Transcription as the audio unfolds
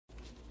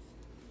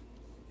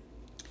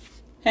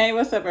Hey,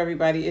 what's up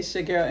everybody? It's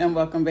your girl and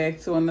welcome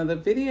back to another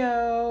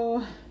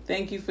video.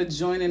 Thank you for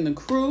joining the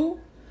crew.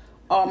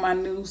 All my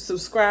new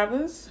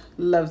subscribers,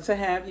 love to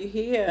have you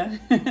here.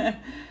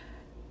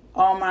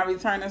 All my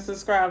returning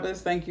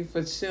subscribers, thank you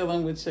for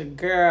chilling with your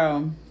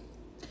girl.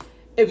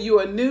 If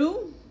you are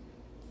new,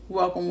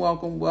 welcome,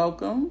 welcome,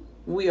 welcome.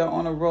 We are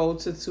on a road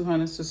to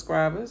 200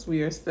 subscribers.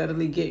 We are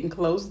steadily getting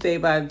close day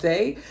by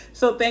day.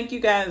 So thank you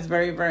guys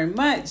very, very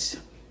much.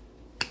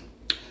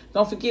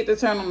 Don't forget to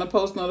turn on the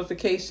post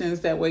notifications.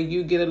 That way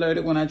you get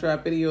alerted when I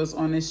drop videos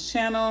on this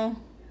channel.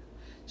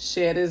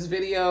 Share this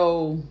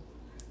video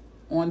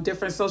on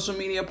different social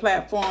media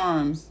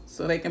platforms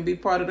so they can be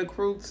part of the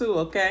crew too,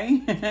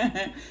 okay?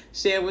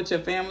 Share with your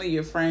family,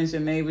 your friends,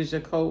 your neighbors,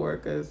 your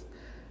co-workers.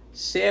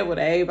 Share with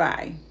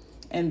everybody.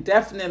 And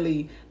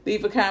definitely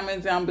leave a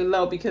comment down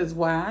below because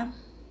why?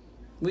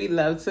 We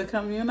love to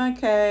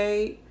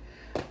communicate.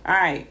 All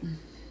right.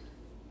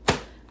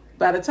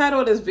 By the title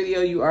of this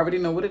video, you already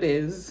know what it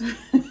is.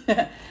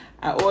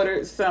 I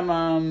ordered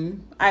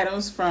some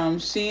items from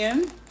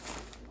SHEIN.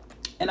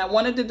 And I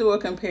wanted to do a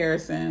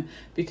comparison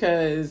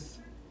because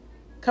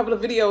a couple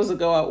of videos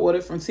ago, I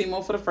ordered from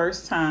Temu for the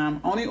first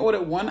time. Only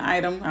ordered one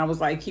item. I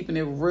was like keeping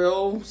it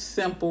real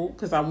simple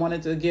because I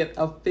wanted to get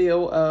a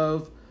feel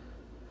of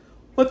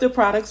what the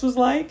products was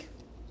like.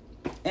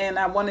 And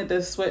I wanted the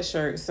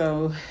sweatshirt.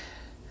 So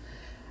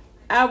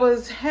I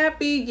was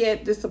happy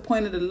yet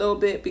disappointed a little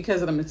bit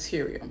because of the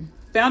material.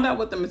 Found out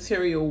what the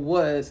material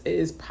was. It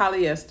is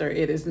polyester.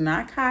 It is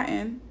not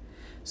cotton.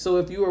 So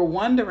if you were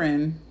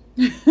wondering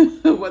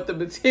what the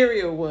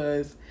material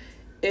was,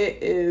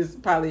 it is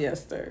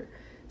polyester.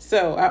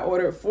 So I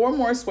ordered 4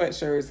 more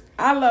sweatshirts.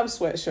 I love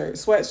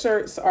sweatshirts.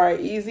 Sweatshirts are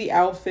an easy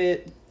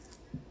outfit.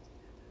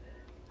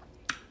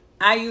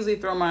 I usually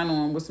throw mine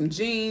on with some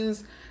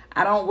jeans.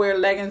 I don't wear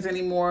leggings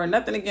anymore.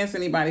 Nothing against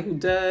anybody who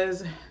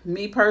does.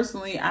 Me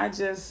personally, I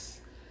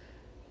just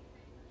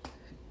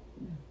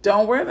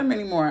don't wear them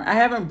anymore. I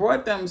haven't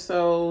brought them,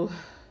 so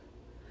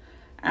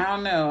I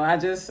don't know.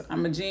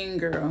 I'm a jean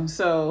girl.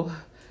 So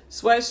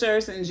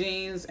sweatshirts and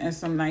jeans and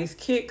some nice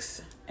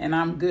kicks, and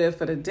I'm good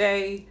for the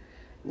day.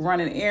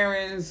 Running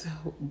errands,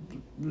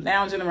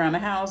 lounging around the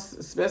house,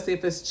 especially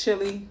if it's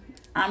chilly.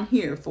 I'm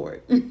here for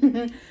it.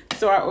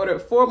 So I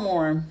ordered 4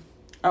 more.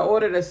 I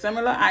ordered a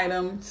similar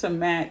item to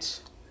match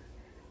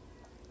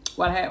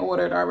what I had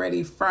ordered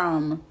already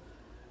from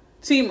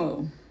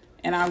Temu.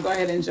 And I'll go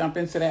ahead and jump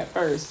into that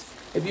first.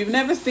 If you've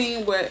never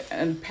seen what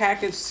a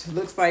package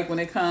looks like when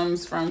it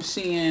comes from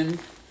SHEIN,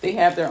 they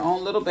have their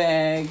own little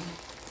bag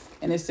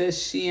and it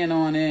says SHEIN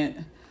on it.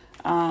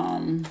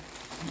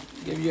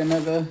 Give you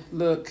another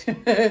look.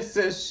 It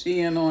says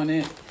SHEIN on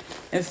it.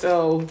 And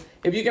so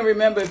if you can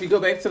remember, if you go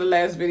back to the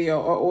last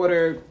video, I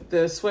ordered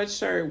the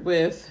sweatshirt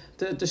with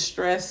the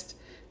distressed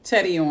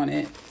teddy on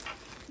it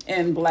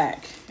in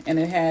black, and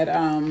it had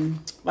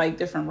like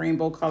different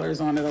rainbow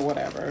colors on it or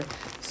whatever.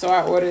 So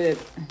I ordered it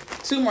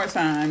 2 more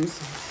times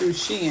through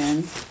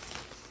SHEIN,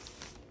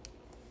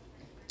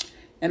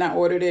 and I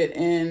ordered it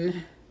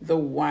in the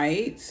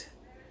white.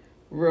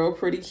 Real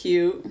pretty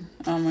cute.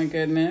 Oh my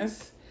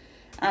goodness.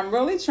 I'm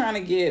really trying to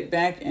get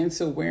back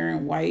into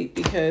wearing white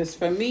because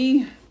for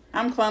me,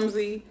 I'm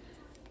clumsy.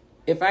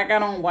 If I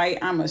got on white,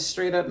 I'm a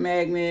straight up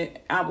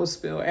magnet. I will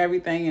spill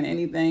everything and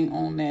anything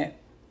on that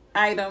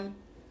item.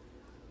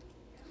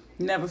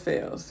 Never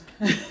fails.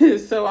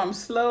 So I'm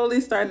slowly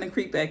starting to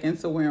creep back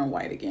into wearing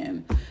white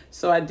again.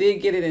 So I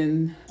did get it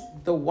in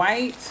the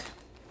white.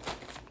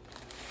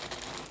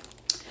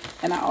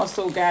 And I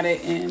also got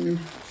it in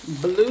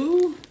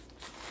blue.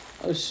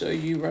 I'll show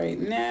you right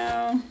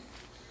now.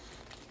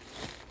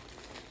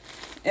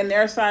 And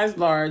they're size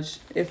large,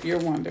 if you're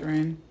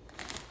wondering.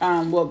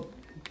 Well,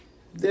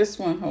 this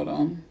one, hold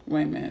on,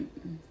 wait a minute.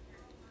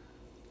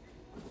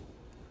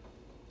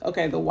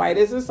 Okay, the white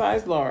is a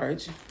size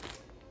large.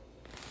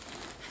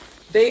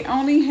 They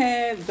only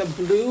had the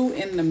blue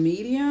in the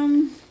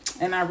medium,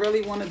 and I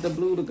really wanted the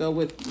blue to go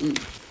with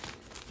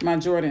my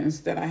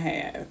Jordans that I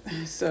have.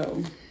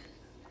 So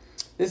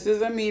this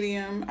is a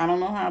medium. I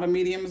don't know how the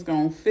medium is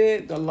gonna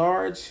fit. The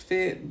large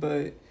fit,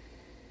 but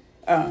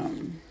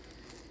the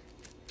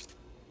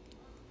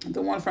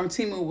one from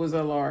Temu was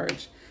a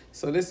large.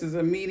 So this is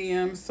a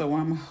medium, so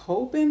I'm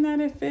hoping that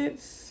it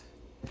fits.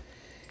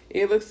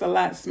 It looks a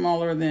lot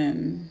smaller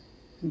than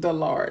the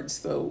large,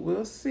 so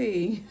we'll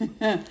see.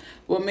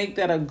 We'll make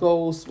that a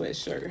gold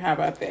sweatshirt. How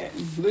about that?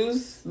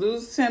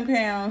 Lose 10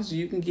 pounds,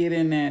 you can get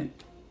in that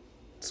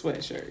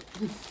sweatshirt.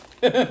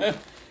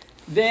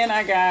 Then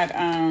I got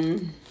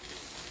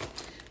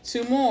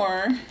 2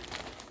 more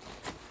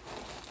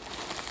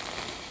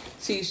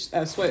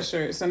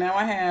sweatshirt. So now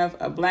I have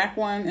a black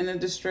one and a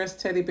distressed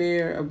teddy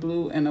bear, a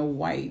blue and a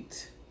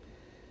white.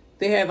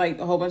 They had like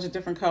a whole bunch of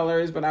different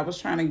colors, but I was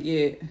trying to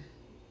get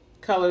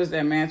colors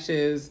that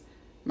matches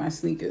my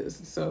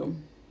sneakers. So,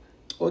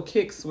 or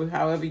kicks, with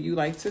however you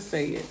like to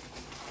say it.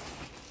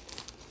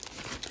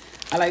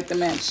 I like to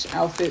match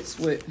outfits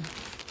with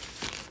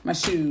my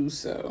shoes.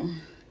 So,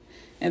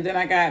 and then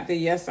I got the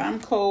Yes I'm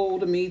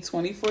Cold Me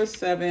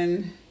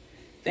 24/7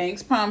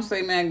 Thanks,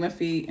 Pomsey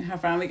Magnifeet. I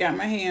finally got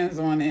my hands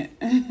on it.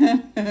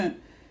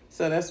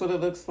 So that's what it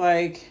looks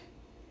like.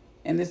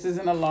 And this is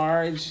in a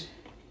large.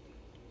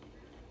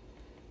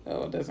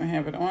 Oh, it doesn't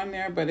have it on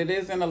there, but it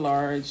is in a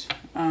large.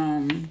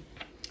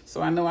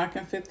 So I know I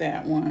can fit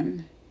that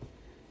one.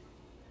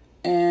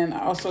 And I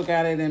also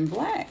got it in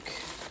black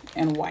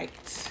and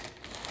white.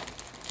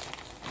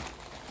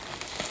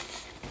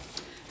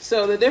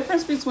 So the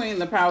difference between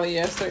the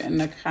polyester and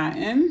the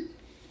cotton,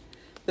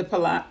 the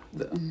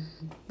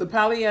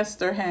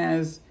polyester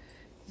has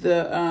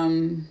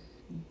the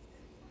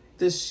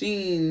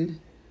sheen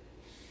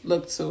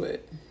look to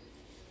it,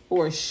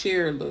 or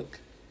sheer look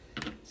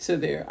to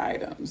their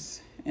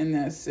items, and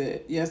that's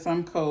it. Yes,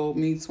 I'm cold,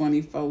 me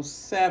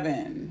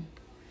 24/7.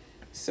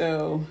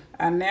 So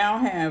I now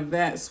have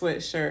that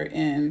sweatshirt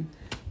in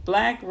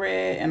black,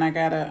 red, and I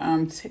got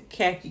a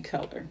khaki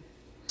color.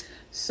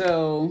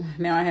 So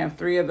now I have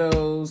 3 of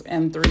those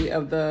and 3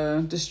 of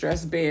the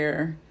Distressed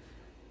Bear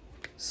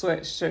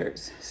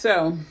sweatshirts.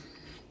 So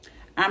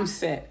I'm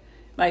set.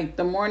 Like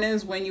the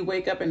mornings when you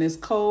wake up and it's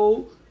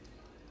cold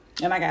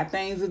and I got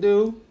things to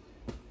do,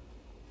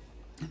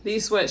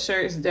 these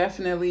sweatshirts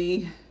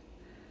definitely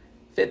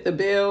fit the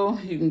bill.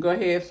 You can go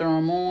ahead, throw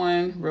them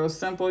on. Real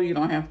simple. You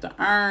don't have to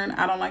iron.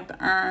 I don't like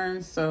to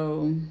iron,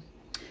 so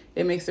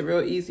it makes it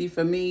real easy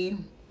for me.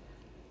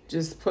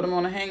 Just put them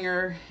on a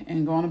hanger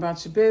and go on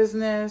about your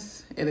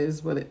business. It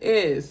is what it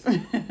is. All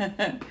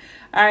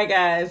right,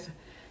 guys.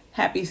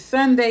 Happy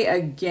Sunday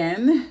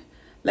again.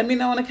 Let me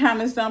know in the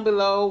comments down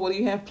below, what do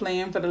you have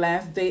planned for the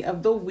last day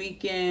of the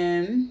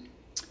weekend?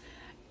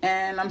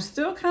 And I'm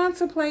still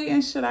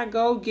contemplating, should I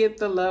go get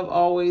the Love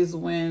Always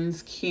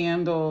Wins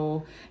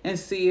candle and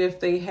see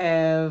if they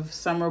have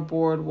Summer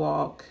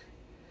Boardwalk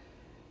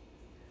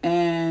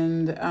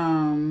and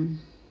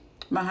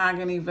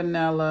Mahogany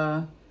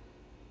Vanilla.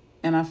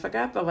 And I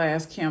forgot the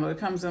last candle. It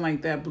comes in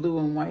like that blue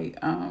and white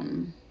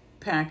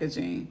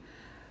packaging.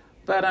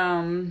 But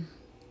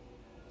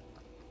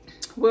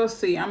we'll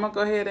see. I'm gonna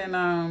go ahead and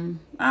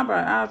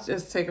I'll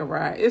just take a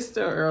ride. It's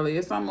still early.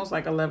 It's almost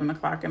like 11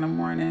 o'clock in the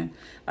morning.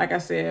 Like I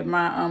said,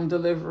 my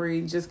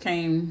delivery just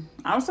came.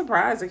 I was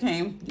surprised it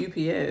came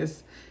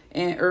UPS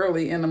and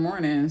early in the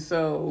morning.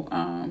 So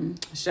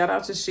shout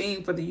out to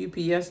SHEIN for the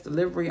UPS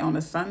delivery on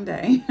a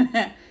Sunday.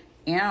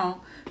 Yeah.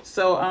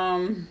 So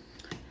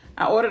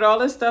I ordered all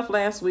this stuff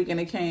last week and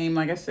it came,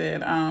 like I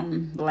said,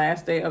 the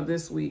last day of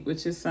this week,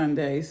 which is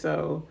Sunday.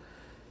 So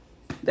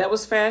that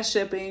was fast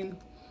shipping.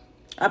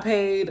 I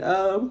paid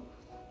around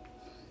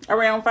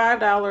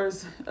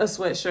 $5 a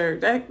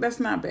sweatshirt. That's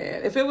not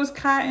bad. If it was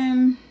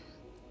cotton,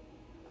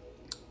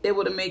 it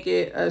would have make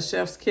it a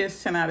chef's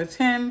kiss 10 out of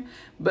 10.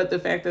 But the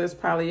fact that it's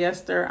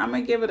polyester, I'm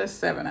going to give it a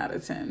 7 out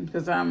of 10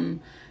 because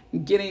I'm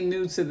getting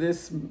new to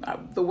this,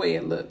 the way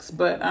it looks.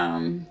 But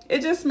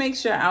it just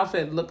makes your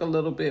outfit look a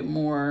little bit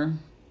more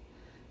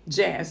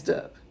jazzed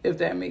up, if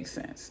that makes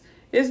sense.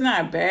 It's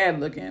not bad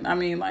looking. I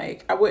mean,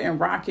 like, I wouldn't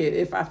rock it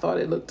if I thought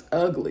it looked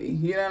ugly.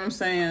 You know what I'm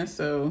saying?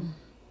 So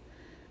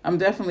I'm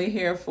definitely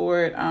here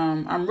for it.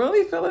 I'm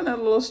really feeling a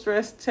little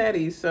stressed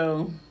Teddy.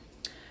 So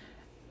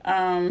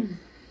thank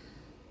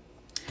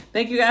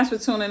you guys for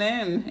tuning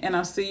in, and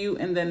I'll see you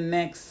in the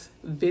next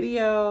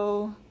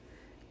video.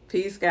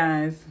 Peace,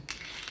 guys.